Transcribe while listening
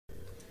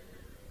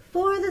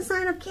For the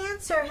sign of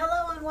Cancer,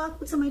 hello and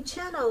welcome to my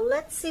channel.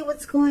 Let's see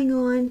what's going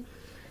on.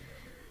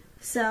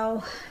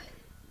 So,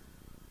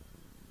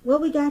 what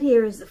we got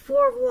here is the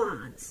Four of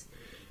Wands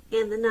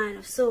and the Nine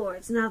of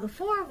Swords. Now, the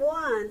Four of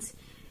Wands,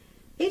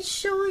 it's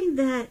showing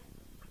that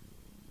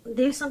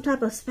there's some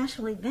type of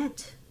special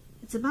event.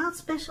 It's about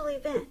special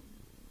event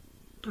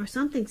or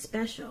something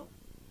special.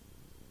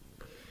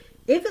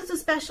 If it's a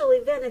special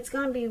event, it's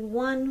going to be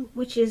one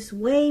which is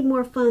way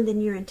more fun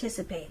than you're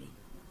anticipating.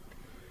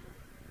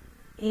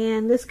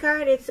 And this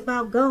card, it's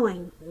about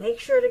going. Make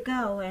sure to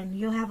go and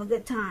you'll have a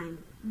good time.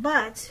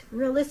 But,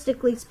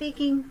 realistically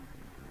speaking,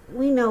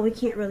 we know we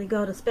can't really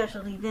go to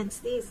special events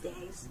these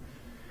days.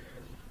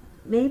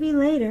 Maybe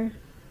later.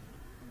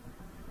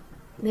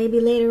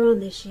 Maybe later on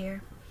this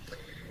year.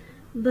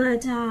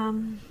 But,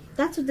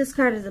 that's what this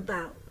card is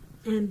about.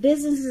 And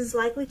business is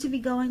likely to be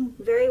going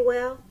very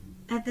well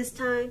at this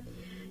time.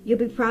 You'll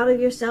be proud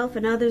of yourself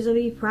and others will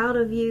be proud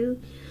of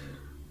you.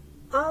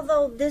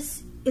 Although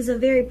this is a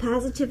very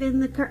positive in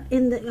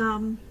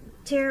the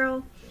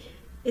tarot.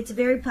 It's a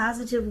very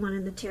positive one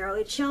in the tarot.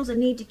 It shows a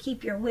need to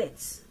keep your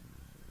wits.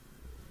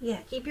 Yeah,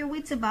 keep your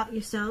wits about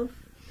yourself.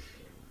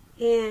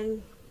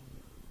 And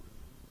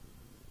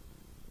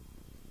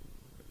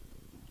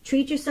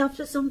treat yourself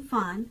to some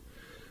fun.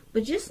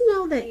 But just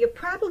know that you're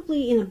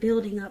probably in a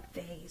building up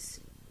phase.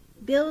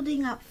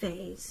 Building up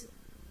phase.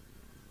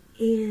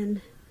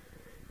 And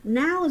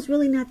now is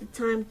really not the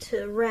time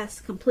to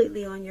rest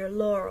completely on your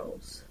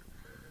laurels.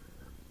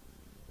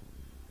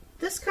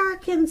 This card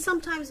can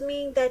sometimes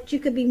mean that you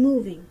could be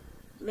moving.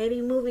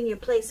 Maybe moving your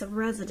place of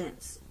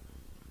residence.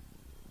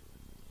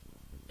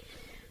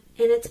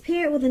 And it's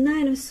paired with the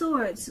Nine of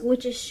Swords,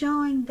 which is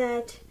showing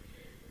that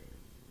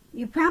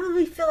you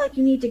probably feel like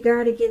you need to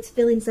guard against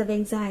feelings of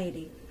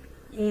anxiety.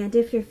 And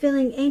if you're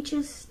feeling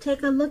anxious,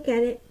 take a look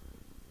at it.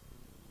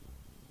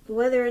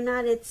 Whether or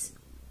not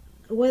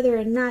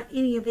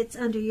any of it's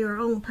under your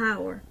own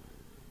power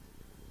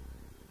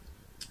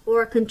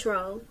or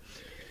control.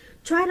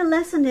 Try to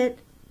lessen it.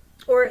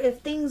 Or if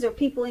things or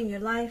people in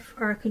your life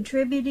are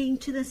contributing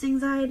to this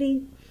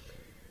anxiety,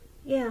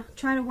 yeah,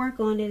 try to work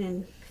on it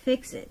and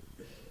fix it.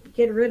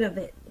 Get rid of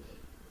it.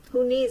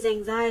 Who needs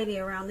anxiety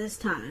around this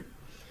time?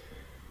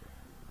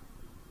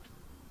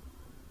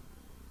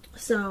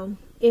 So,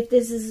 if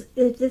this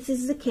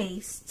is the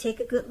case, take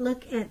a good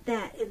look at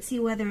that and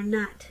see whether or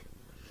not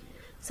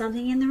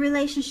something in the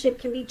relationship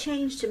can be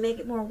changed to make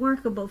it more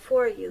workable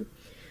for you.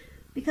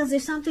 Because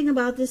there's something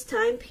about this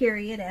time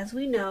period, as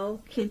we know,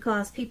 can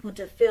cause people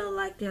to feel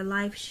like their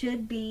life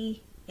should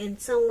be in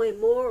some way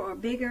more or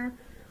bigger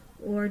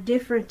or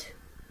different.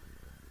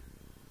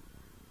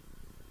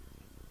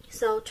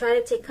 So try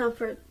to take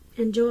comfort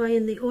and joy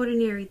in the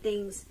ordinary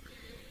things.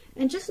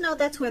 And just know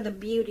that's where the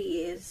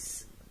beauty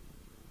is.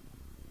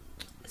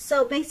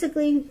 So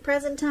basically,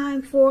 present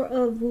time, Four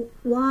of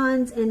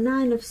Wands and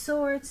Nine of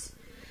Swords.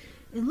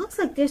 It looks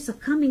like there's some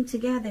coming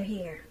together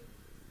here.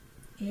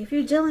 If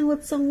you're dealing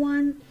with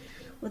someone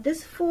with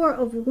this Four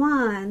of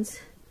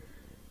Wands,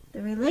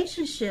 the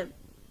relationship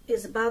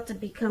is about to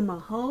become a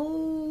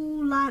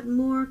whole lot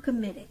more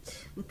committed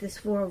with this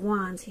Four of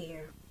Wands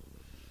here.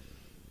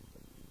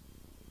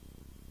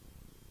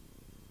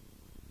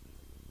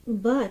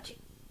 But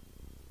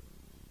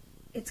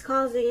it's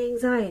causing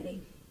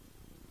anxiety.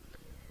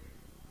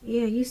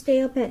 Yeah, you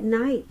stay up at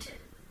night.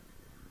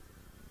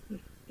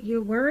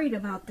 You're worried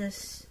about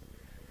this.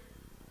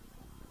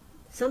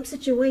 Some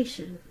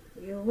situation.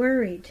 You're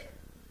worried.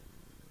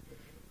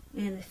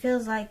 And it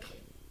feels like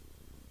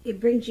it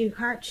brings you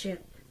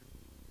hardship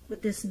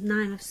with this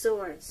Nine of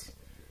Swords.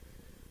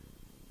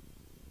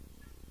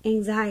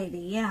 Anxiety,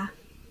 yeah.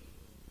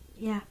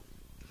 Yeah.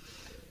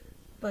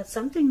 But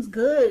something's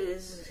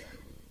good.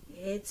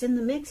 It's in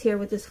the mix here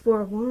with this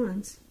Four of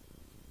Wands.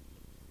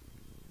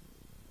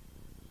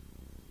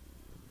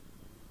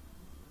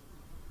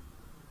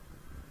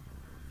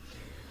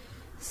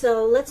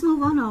 So let's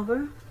move on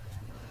over.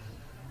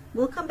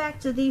 We'll come back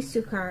to these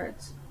two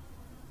cards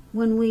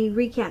when we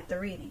recap the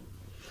reading.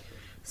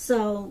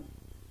 So,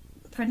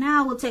 for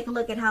now, we'll take a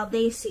look at how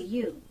they see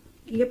you.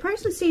 Your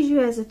person sees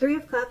you as the Three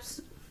of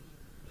Cups.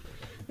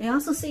 They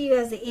also see you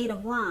as the Eight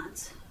of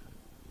Wands.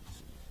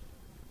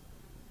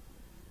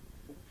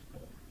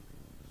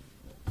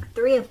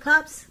 Three of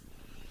Cups.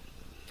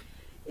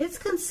 It's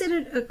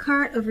considered a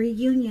card of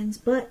reunions,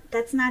 but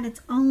that's not its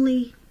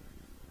only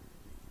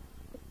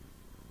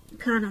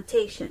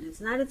connotation. It's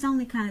not its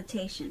only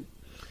connotation.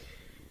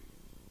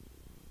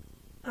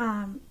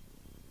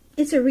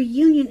 It's a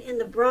reunion in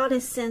the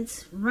broadest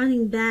sense,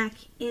 running back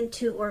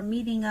into or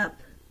meeting up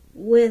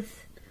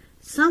with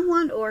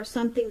someone or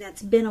something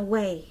that's been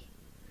away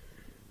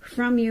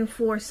from you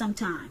for some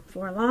time,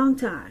 for a long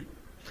time.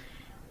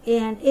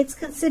 And it's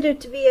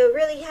considered to be a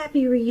really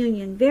happy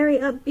reunion, very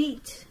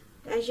upbeat.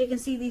 As you can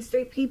see, these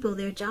three people,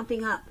 they're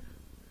jumping up.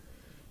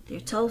 They're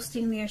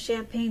toasting their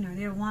champagne or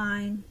their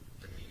wine.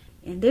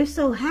 And they're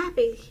so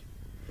happy.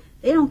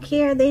 They don't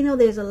care. They know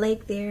there's a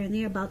lake there and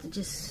they're about to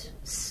just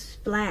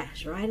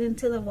splash right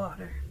into the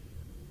water.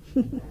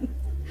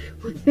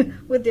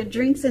 with their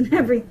drinks and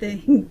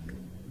everything.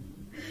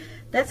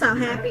 That's how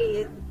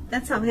happy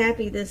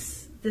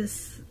this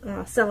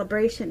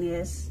celebration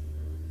is.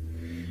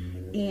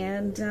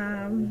 And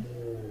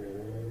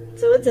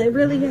so it's a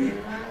really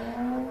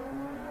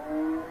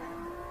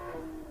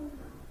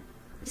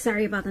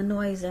sorry about the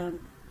noise.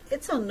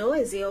 It's so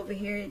noisy over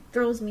here. It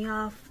throws me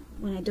off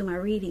when I do my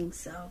reading.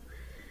 So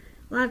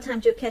a lot of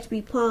times you'll catch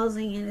me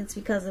pausing, and it's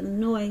because of the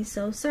noise.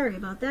 So sorry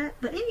about that.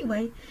 But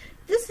anyway,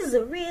 this is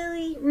a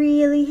really,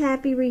 really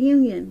happy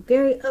reunion.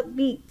 Very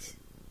upbeat.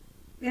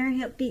 Very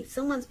upbeat.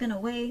 Someone's been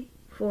away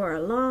for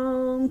a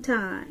long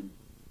time,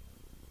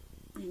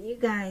 and you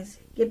guys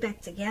get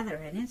back together,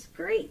 and it's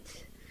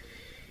great.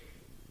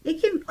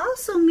 It can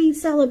also mean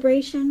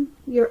celebration,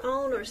 your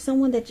own or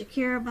someone that you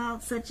care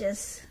about, such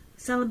as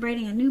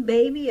celebrating a new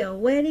baby, a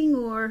wedding,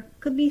 or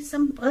could be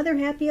some other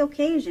happy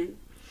occasion.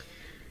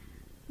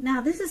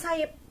 Now, this is how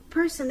your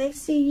person, they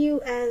see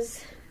you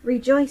as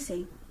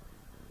rejoicing.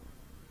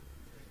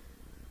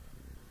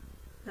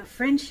 A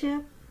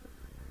friendship,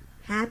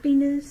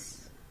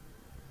 happiness.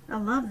 I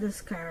love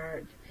this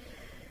card.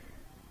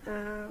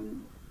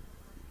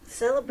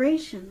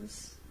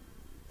 Celebrations.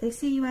 They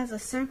see you as a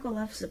circle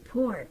of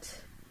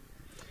support.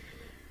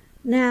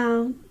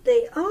 Now,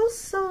 they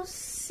also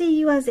see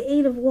you as the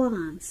Eight of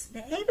Wands.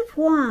 The Eight of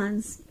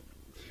Wands,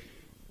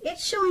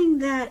 it's showing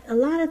that a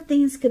lot of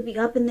things could be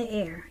up in the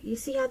air. You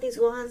see how these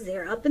wands,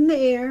 they're up in the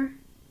air,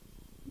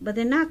 but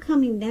they're not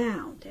coming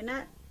down. They're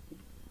not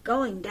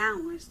going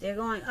downwards. They're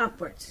going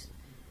upwards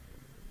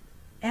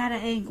at an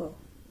angle.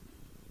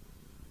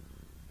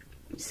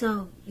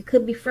 So you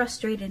could be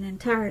frustrated and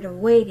tired of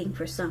waiting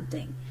for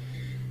something.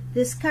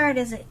 This card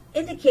is an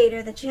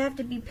indicator that you have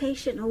to be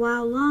patient a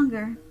while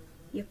longer.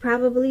 You've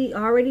probably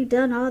already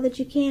done all that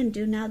you can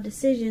do. Now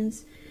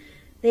decisions,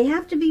 they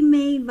have to be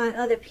made by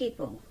other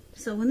people.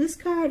 So when this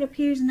card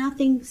appears,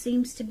 nothing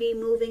seems to be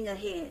moving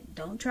ahead.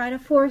 Don't try to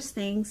force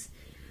things.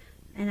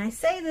 And I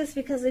say this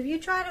because if you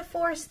try to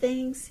force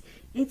things,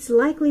 it's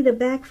likely to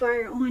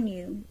backfire on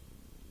you.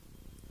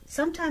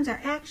 Sometimes our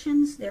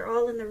actions, they're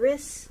all in the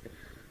wrists.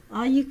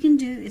 All you can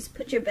do is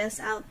put your best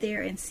out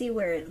there and see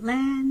where it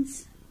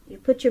lands. You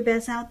put your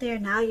best out there,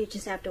 now you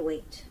just have to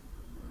wait.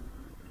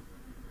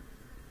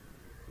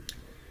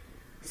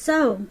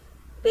 So,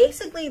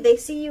 basically, they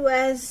see you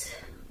as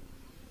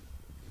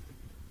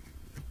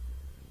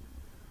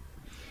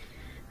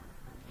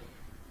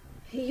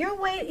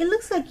it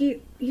looks like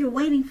you're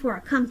waiting for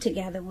a come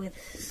together with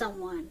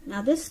someone.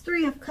 Now, this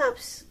Three of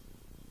Cups,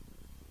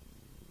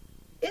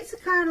 it's a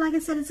card, like I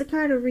said, it's a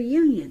card of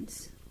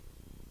reunions.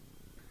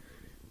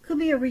 Could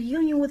be a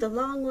reunion with a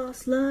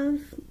long-lost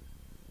love.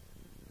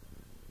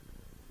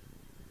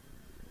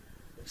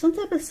 Some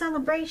type of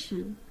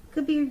celebration.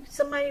 Could be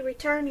somebody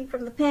returning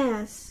from the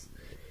past.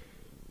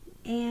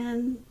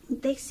 And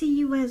they see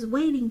you as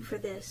waiting for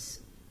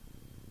this.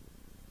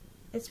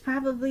 It's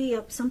probably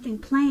something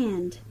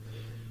planned.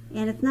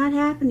 And it's not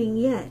happening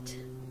yet.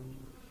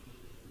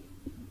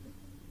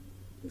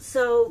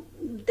 So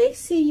they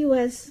see you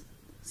as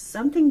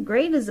something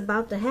great is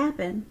about to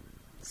happen.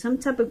 Some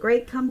type of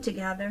great come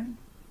together.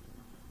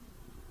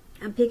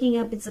 I'm picking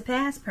up it's a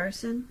past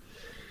person,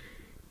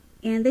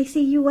 and they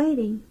see you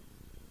waiting.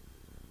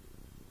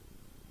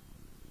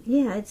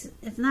 Yeah, it's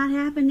not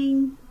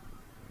happening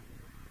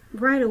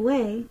right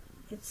away.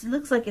 It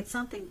looks like it's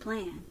something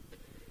planned.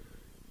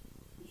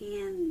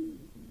 And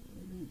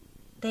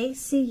they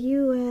see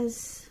you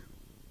as,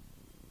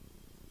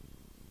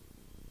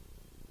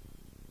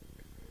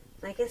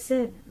 like I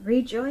said,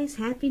 rejoice,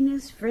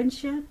 happiness,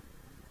 friendship.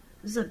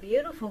 This is a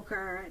beautiful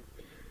card.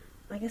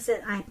 Like I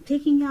said, I'm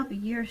picking up,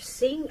 you're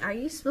seeing, are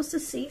you supposed to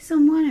see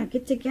someone or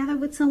get together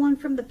with someone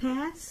from the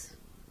past?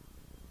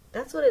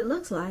 That's what it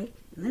looks like.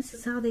 And this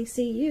is how they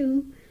see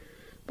you.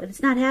 But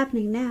it's not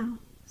happening now.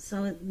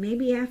 So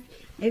maybe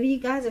you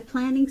guys are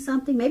planning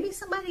something. Maybe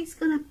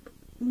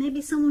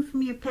maybe someone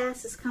from your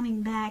past is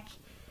coming back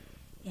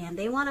and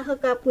they want to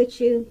hook up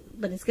with you.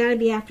 But it's got to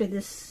be after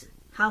this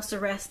house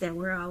arrest that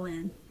we're all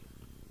in.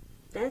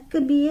 That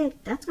could be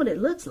it. That's what it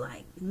looks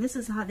like. And this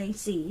is how they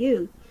see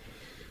you.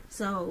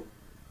 So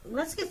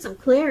let's get some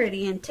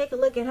clarity and take a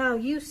look at how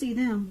you see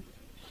them.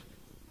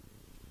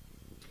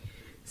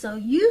 So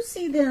you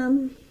see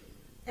them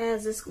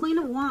as this Queen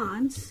of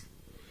Wands,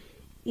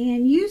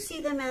 and you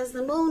see them as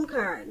the Moon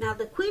card. Now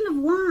the Queen of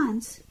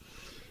Wands,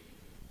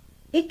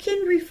 it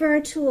can refer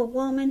to a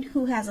woman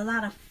who has a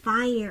lot of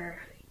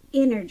fire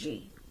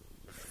energy.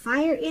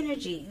 Fire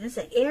energy. This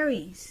is an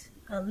Aries,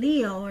 a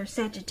Leo, or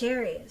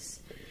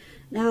Sagittarius.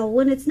 Now,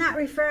 when it's not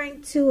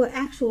referring to an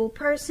actual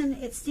person,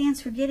 it stands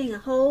for getting a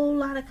whole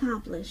lot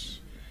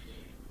accomplished.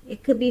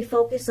 It could be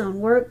focused on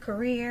work,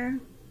 career,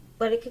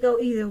 but it could go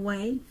either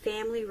way.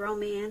 Family,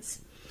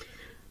 romance.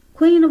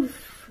 Queen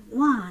of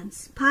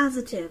Wands,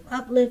 positive,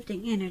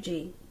 uplifting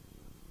energy.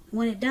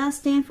 When it does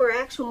stand for an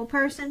actual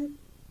person,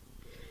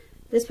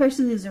 this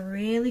person is a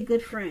really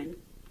good friend.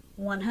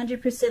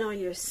 100% on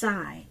your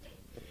side.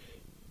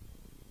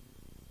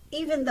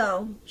 Even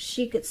though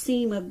she could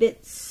seem a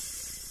bit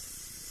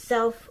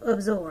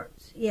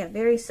self-absorbed. Yeah,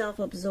 very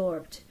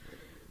self-absorbed.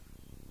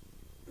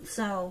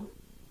 So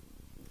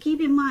keep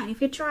in mind,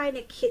 if you're trying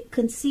to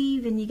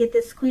conceive and you get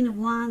this Queen of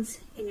Wands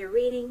in your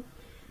reading,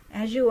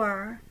 as you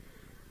are,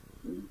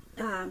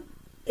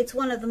 it's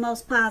one of the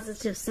most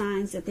positive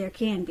signs that there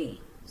can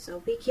be. So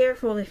be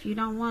careful if you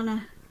don't want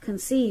to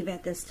conceive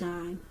at this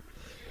time.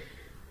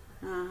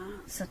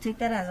 So take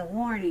that as a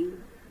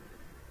warning.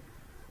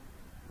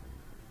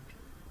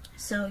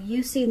 So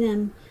you see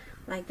them,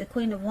 like the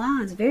Queen of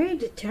Wands, very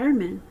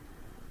determined.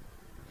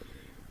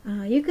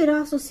 You could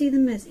also see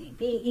them as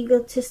being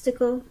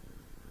egotistical.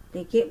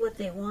 They get what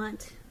they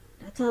want.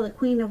 That's how the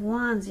Queen of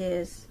Wands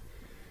is.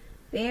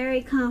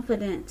 Very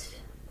confident.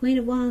 Queen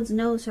of Wands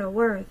knows her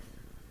worth.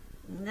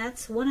 And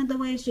that's one of the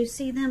ways you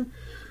see them.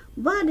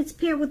 But it's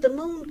paired with the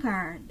Moon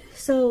card.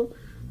 So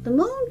the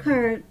Moon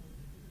card,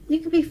 you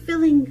could be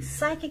feeling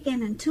psychic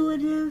and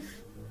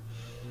intuitive.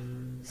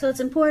 So it's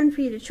important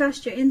for you to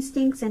trust your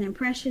instincts and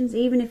impressions,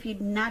 even if you're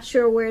not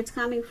sure where it's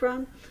coming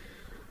from.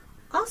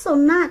 Also,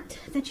 not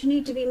that you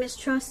need to be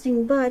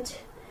mistrusting,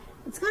 but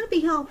it's going to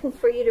be helpful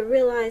for you to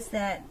realize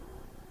that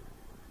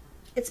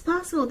it's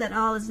possible that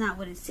all is not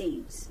what it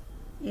seems.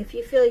 If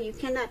you feel you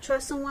cannot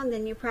trust someone,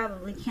 then you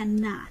probably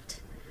cannot.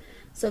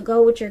 So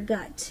go with your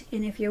gut.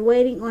 And if you're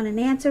waiting on an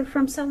answer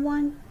from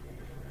someone,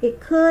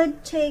 it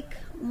could take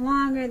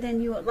longer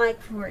than you would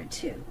like for it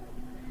to.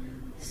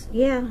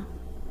 Yeah.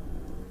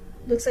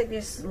 Looks like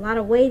there's a lot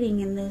of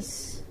waiting in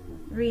this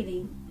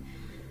reading.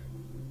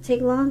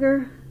 Take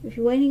longer. If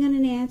you're waiting on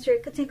an answer,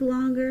 it could take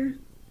longer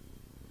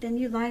than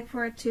you'd like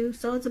for it to.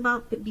 So it's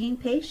about being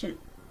patient.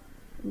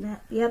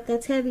 Yep,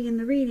 that's heavy in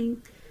the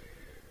reading.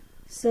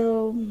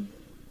 So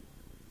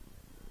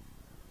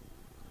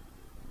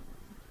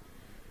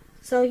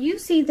you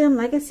see them,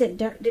 like I said,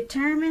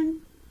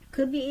 determined.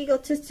 Could be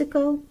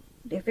egotistical.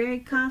 They're very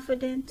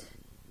confident.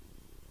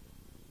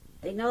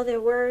 They know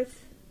their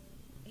worth.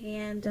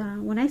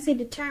 And when I say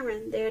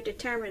determined, they're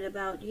determined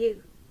about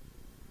you.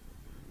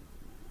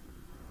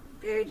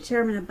 Very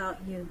determined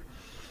about you.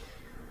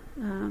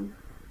 And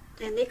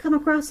they come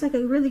across like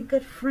a really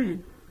good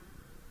friend.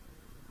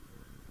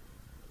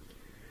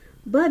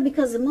 But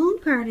because the Moon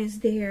card is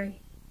there,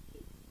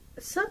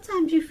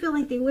 sometimes you feel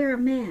like they wear a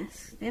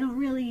mask. They don't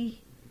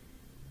really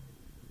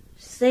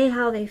say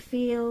how they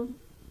feel.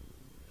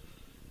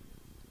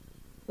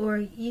 Or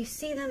you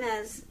see them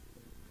as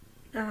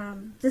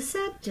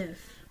deceptive.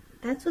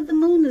 That's what the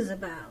Moon is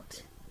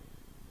about.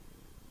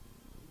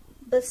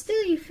 But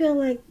still you feel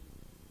like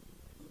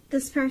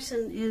this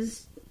person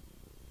is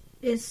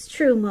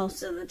true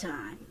most of the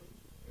time.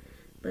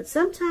 But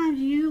sometimes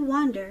you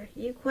wonder,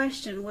 you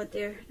question what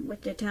they're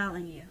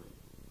telling you.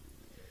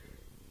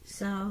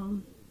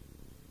 So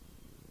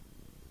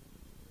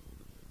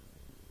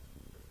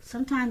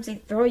sometimes they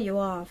throw you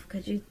off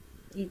because you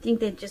think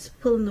they're just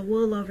pulling the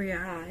wool over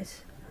your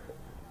eyes.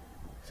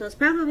 So it's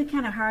probably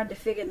kind of hard to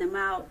figure them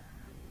out.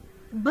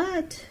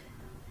 But,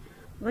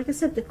 like I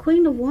said, the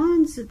Queen of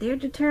Wands, they're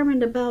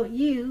determined about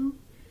you.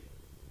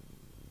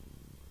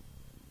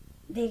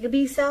 They could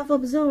be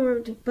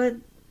self-absorbed, but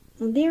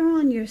they're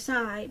on your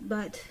side.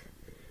 But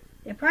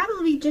they're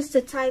probably just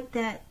the type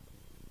that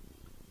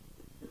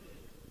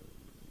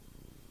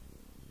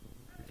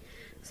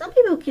some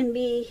people can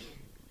be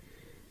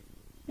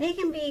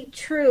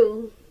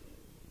true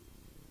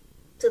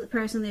to the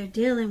person they're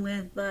dealing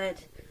with,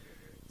 but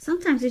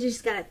sometimes they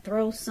just gotta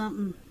throw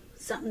something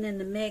in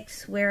the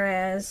mix,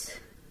 whereas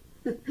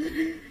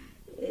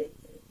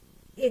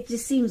it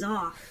just seems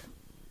off.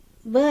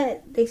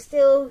 But they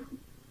still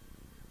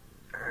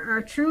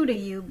are true to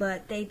you,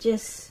 but they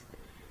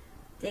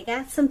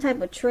got some type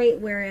of trait,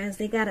 whereas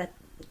they gotta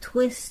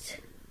twist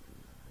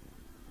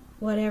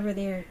whatever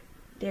they're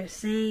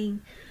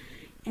saying,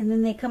 and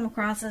then they come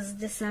across as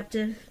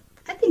deceptive.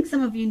 I think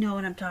some of you know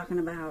what I'm talking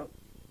about.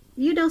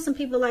 You know some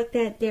people like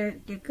that. They're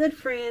good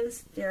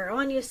friends, they're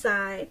on your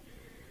side,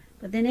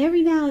 but then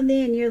every now and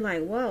then you're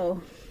like,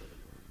 whoa,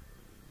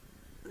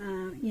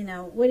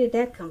 where did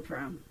that come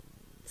from?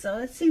 So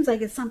it seems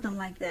like it's something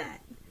like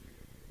that.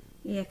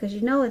 Yeah, because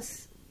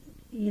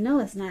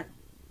it's not,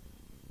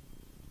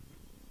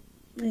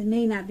 it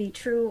may not be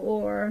true,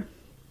 or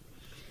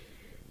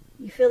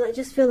you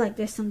just feel like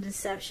there's some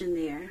deception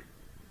there.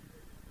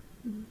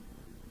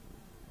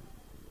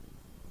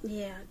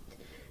 Yeah,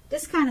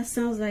 this kind of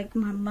sounds like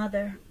my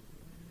mother.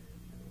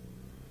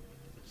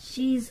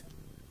 She's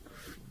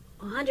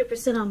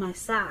 100% on my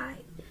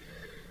side,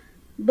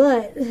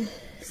 but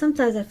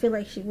sometimes I feel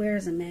like she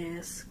wears a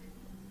mask.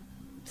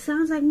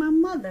 Sounds like my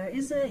mother.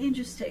 Is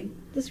interesting?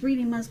 This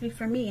reading must be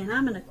for me, and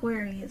I'm an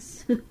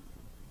Aquarius.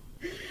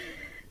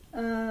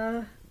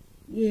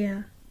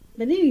 Yeah.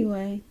 But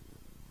anyway,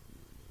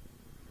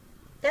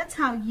 that's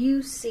how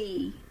you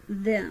see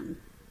them.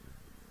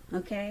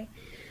 Okay?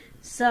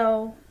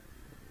 So,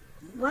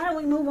 why don't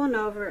we move on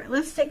over?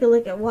 Let's take a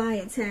look at why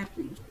it's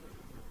happening.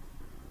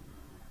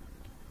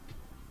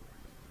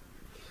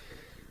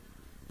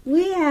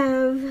 We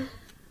have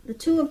the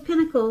Two of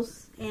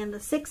Pentacles and the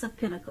Six of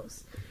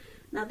Pentacles.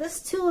 Now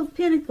this Two of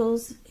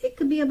Pentacles, it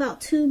could be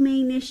about two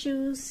main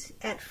issues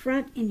at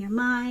front in your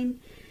mind.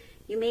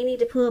 You may need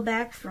to pull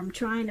back from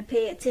trying to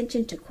pay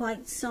attention to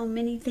quite so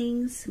many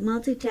things.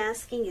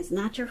 Multitasking is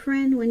not your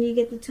friend when you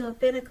get the Two of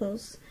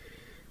Pentacles.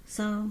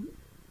 So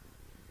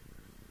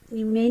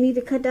you may need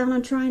to cut down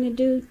on trying to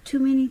do too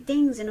many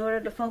things in order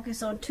to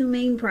focus on two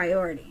main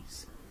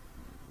priorities.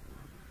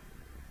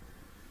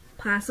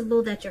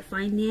 Possible that your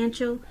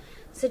financial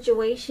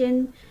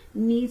situation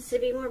needs to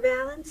be more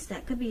balanced.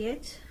 That could be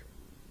it.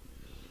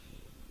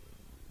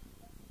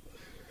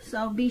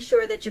 So be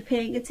sure that you're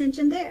paying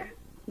attention there.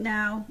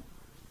 Now,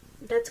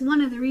 that's one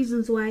of the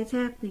reasons why it's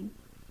happening.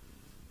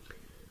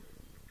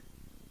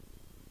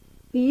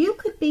 You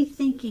could be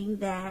thinking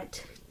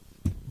that,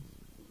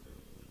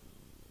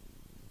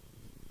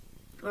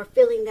 or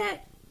feeling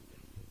that,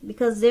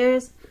 because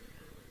there's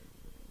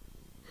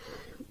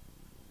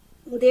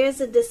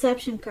a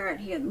deception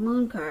card here, the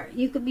Moon card.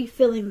 You could be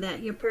feeling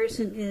that your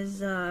person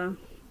is a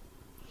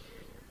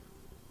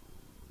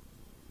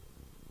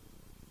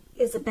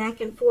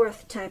back and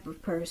forth type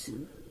of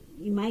person.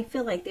 You might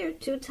feel like they're a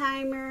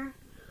two-timer,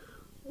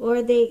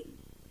 or they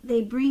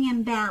bring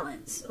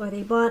imbalance, or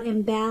they brought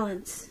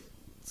imbalance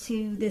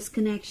to this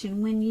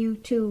connection when you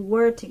two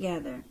were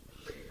together.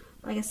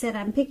 Like I said,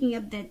 I'm picking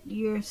up that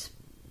you're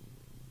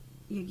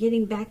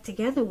getting back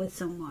together with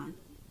someone,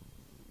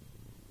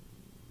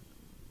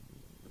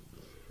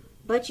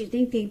 but you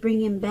think they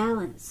bring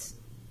imbalance,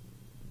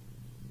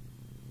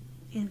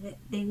 and that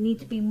they need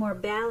to be more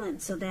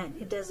balanced so that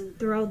it doesn't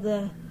throw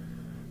the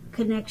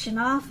connection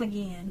off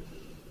again.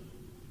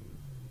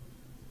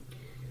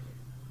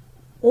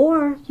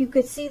 Or you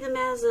could see them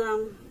as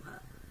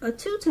a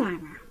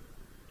two-timer.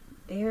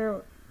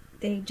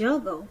 They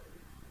juggle.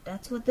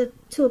 That's what the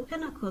Two of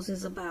Pentacles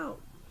is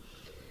about.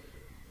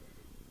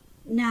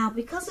 Now,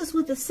 because it's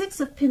with the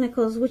Six of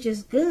Pentacles, which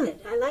is good,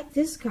 I like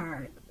this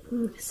card.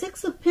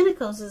 Six of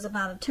Pentacles is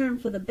about a turn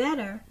for the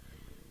better.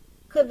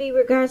 Could be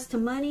regards to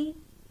money.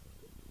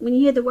 When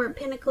you hear the word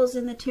Pentacles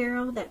in the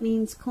tarot, that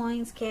means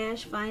coins,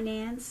 cash,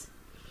 finance.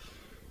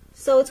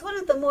 So it's one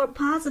of the more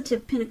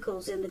positive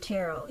Pentacles in the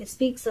tarot. It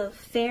speaks of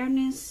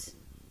fairness,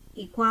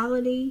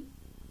 equality,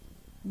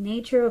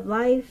 nature of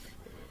life.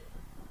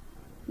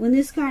 When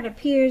this card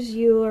appears,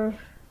 you're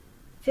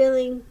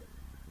feeling,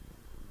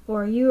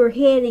 or you are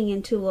heading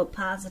into a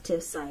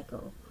positive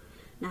cycle.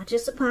 Not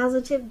just a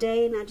positive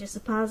day, not just a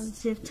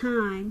positive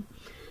time,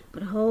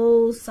 but a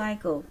whole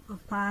cycle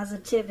of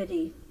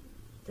positivity.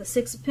 The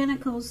Six of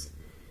Pentacles,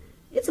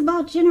 it's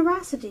about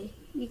generosity.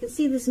 You can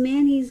see this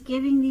man, he's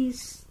giving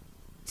these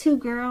two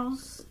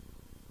girls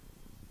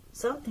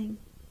something.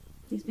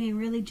 He's being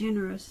really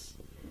generous.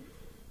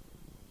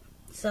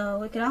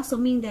 So it could also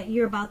mean that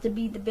you're about to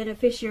be the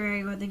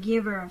beneficiary or the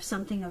giver of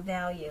something of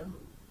value.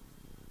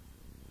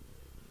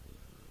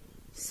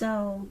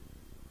 So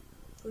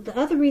the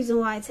other reason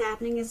why it's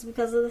happening is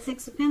because of the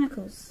Six of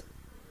Pentacles.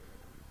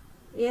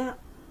 Yeah.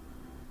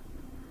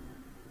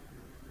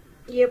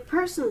 Your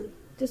person,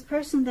 this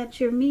person that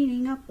you're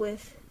meeting up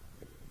with,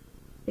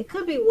 they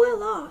could be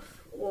well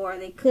off, or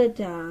they could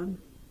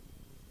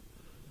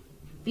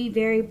be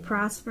very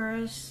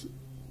prosperous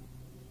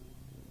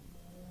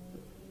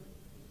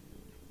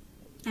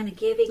and a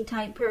giving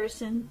type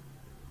person.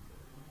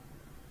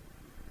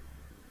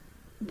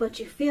 But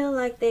you feel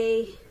like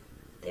they're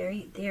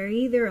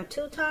either a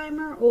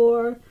two-timer,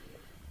 or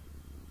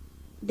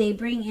they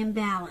bring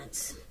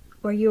imbalance,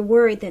 or you're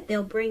worried that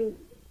they'll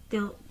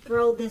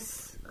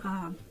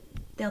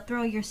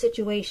throw your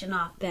situation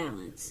off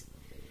balance.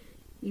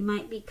 You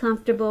might be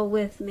comfortable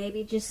with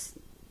maybe just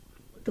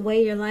the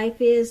way your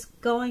life is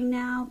going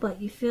now,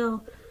 but you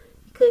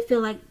could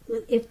feel like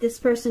if this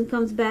person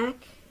comes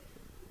back,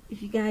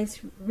 if you guys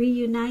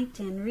reunite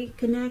and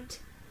reconnect,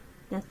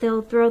 that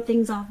they'll throw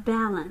things off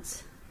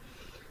balance.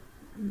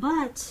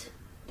 But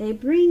they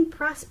bring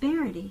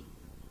prosperity.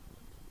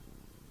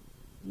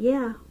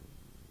 Yeah.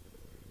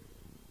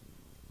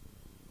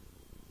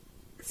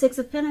 Six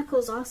of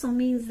Pentacles also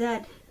means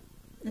that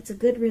it's a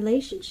good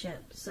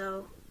relationship.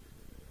 So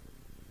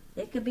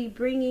it could be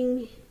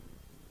bringing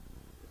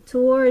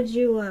towards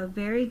you a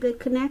very good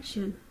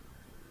connection.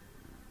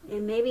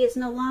 And maybe it's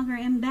no longer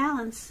in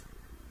balance.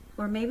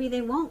 Or maybe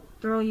they won't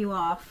throw you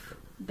off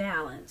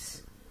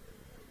balance.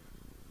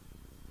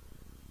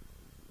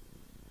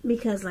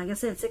 Because, like I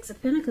said, Six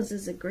of Pentacles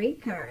is a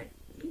great card.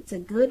 It's a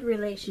good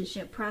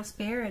relationship,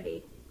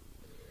 prosperity.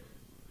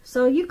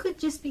 So you could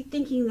just be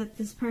thinking that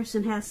this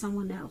person has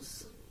someone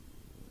else.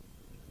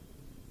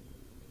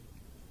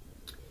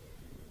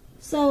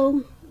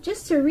 So,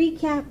 just to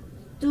recap,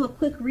 do a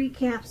quick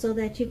recap so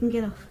that you can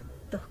get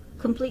the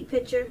complete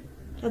picture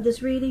of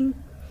this reading.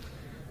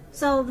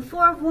 So, the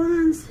Four of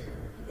Wands,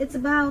 it's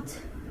about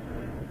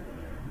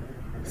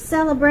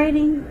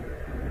celebrating.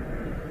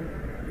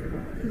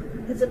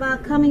 It's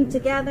about coming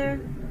together.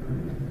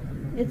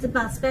 It's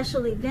about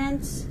special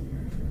events.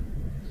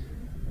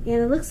 And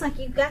it looks like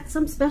you've got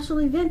some special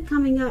event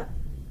coming up,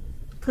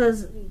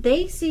 because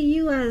they see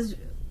you as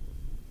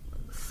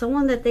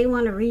someone that they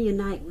want to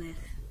reunite with.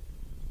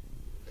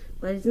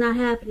 but it's not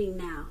happening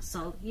now.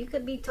 So you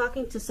could be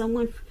talking to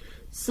someone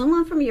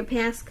from your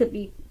past could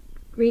be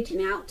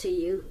reaching out to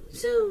you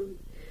soon.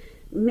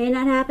 It may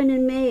not happen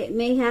in May, it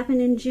may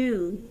happen in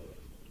June.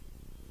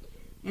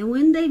 And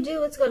when they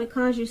do, it's going to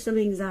cause you some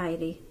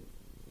anxiety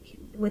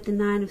with the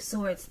Nine of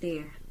Swords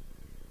there.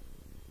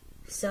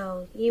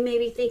 So you may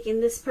be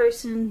thinking this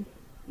person,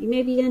 you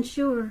may be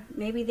unsure.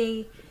 Maybe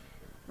they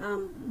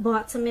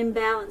brought some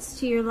imbalance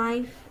to your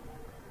life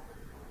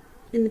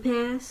in the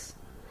past.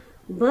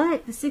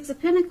 But the Six of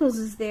Pentacles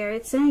is there.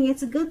 It's saying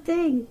it's a good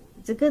thing.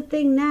 It's a good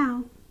thing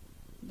now.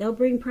 They'll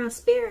bring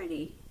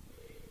prosperity.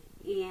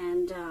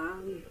 And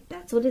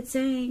that's what it's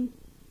saying.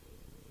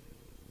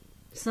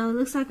 So it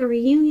looks like a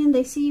reunion.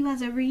 They see you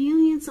as a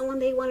reunion, someone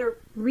they want to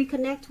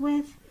reconnect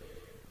with.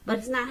 But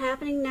it's not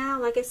happening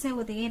now. Like I said,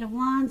 with the Eight of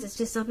Wands, it's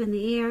just up in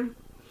the air.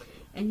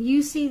 And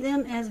you see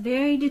them as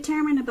very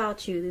determined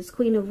about you, this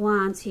Queen of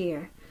Wands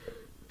here.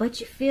 But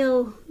you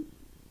feel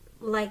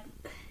like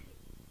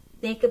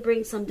they could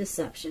bring some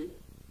deception.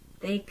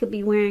 They could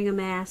be wearing a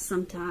mask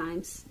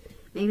sometimes.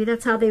 Maybe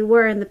that's how they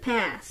were in the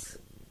past.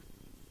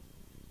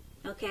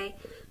 Okay?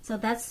 So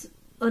that's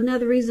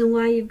another reason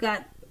why you've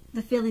got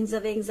the feelings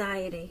of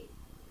anxiety.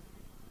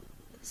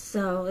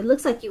 So it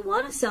looks like you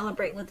want to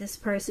celebrate with this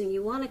person.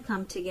 You want to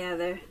come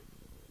together.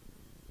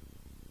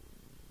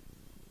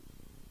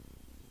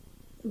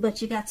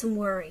 But you got some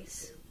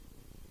worries.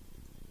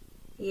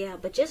 Yeah,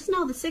 but just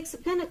know the Six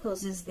of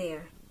Pentacles is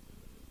there.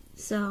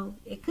 So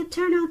it could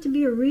turn out to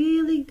be a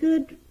really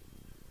good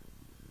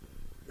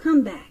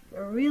comeback.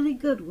 A really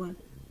good one.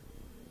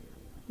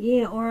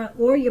 Yeah,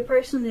 or your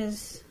person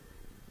is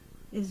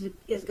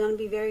going to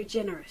be very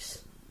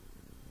generous.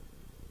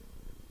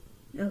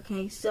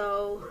 Okay,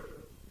 so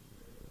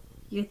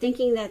you're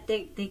thinking that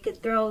they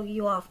could throw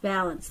you off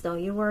balance, though.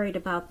 You're worried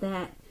about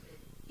that.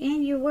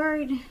 And you're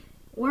worried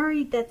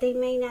that they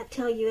may not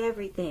tell you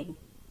everything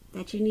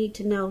that you need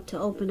to know to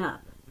open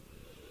up.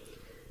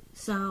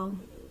 So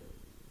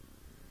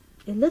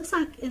it looks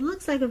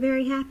like a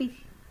very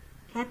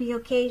happy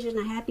occasion,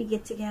 a happy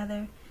get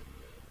together,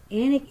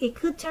 and it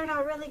could turn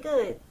out really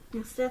good.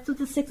 That's what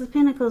the Six of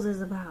Pentacles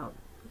is about.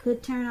 It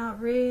could turn out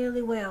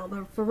really well,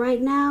 but for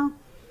right now,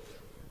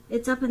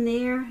 it's up in the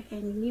air,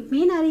 and you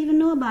may not even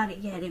know about it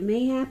yet. It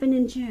may happen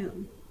in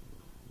June,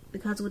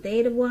 because with the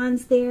Eight of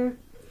Wands there,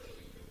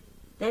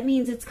 that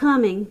means it's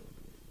coming,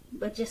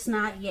 but just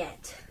not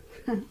yet.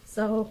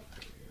 So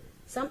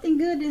something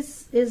good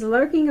is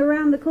lurking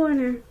around the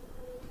corner.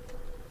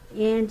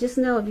 And just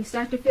know, if you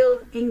start to feel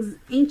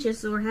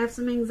anxious or have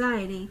some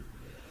anxiety,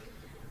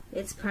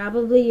 it's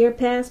probably your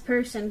past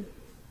person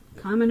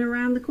coming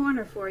around the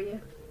corner for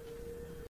you.